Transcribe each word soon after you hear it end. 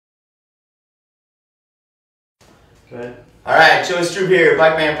Good. Alright, Joey Strube here,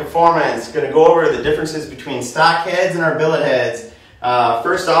 Bikeman Performance. Going to go over the differences between stock heads and our billet heads.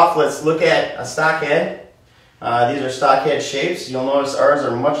 First off, let's look at a stock head. These are stock head shapes. You'll notice ours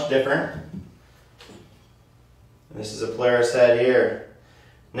are much different. This is a Polaris head here.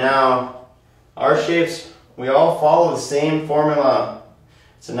 Now, our shapes, we all follow the same formula.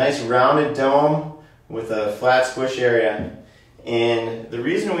 It's a nice rounded dome with a flat squish area. And the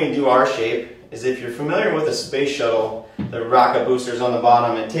reason we do our shape is if you're familiar with a space shuttle, the rocket boosters on the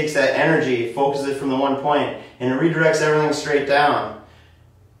bottom, it takes that energy, focuses it from the one point, and it redirects everything straight down,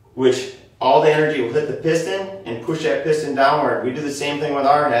 which all the energy will hit the piston and push that piston downward. We do the same thing with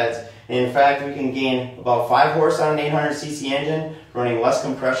our heads. And in fact, we can gain about 5 horse on an 800cc engine running less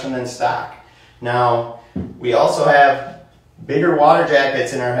compression than stock. Now, we also have bigger water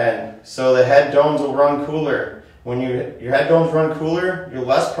jackets in our head, so the head domes will run cooler. When your head domes run cooler, you're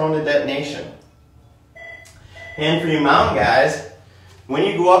less prone to detonation. And for you mountain guys, when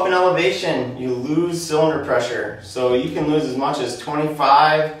you go up in elevation, you lose cylinder pressure. So you can lose as much as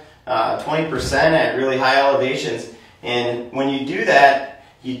 20% at really high elevations. And when you do that,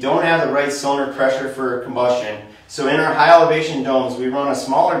 you don't have the right cylinder pressure for combustion. So in our high elevation domes, we run a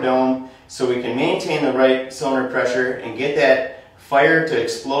smaller dome so we can maintain the right cylinder pressure and get that fire to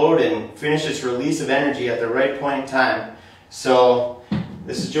explode and finish its release of energy at the right point in time. So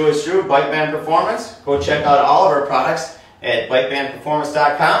this is Joey Strube, Bikeman Performance. Go check out all of our products at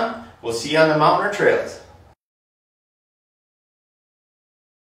bikemanperformance.com. We'll see you on the mountain or trails.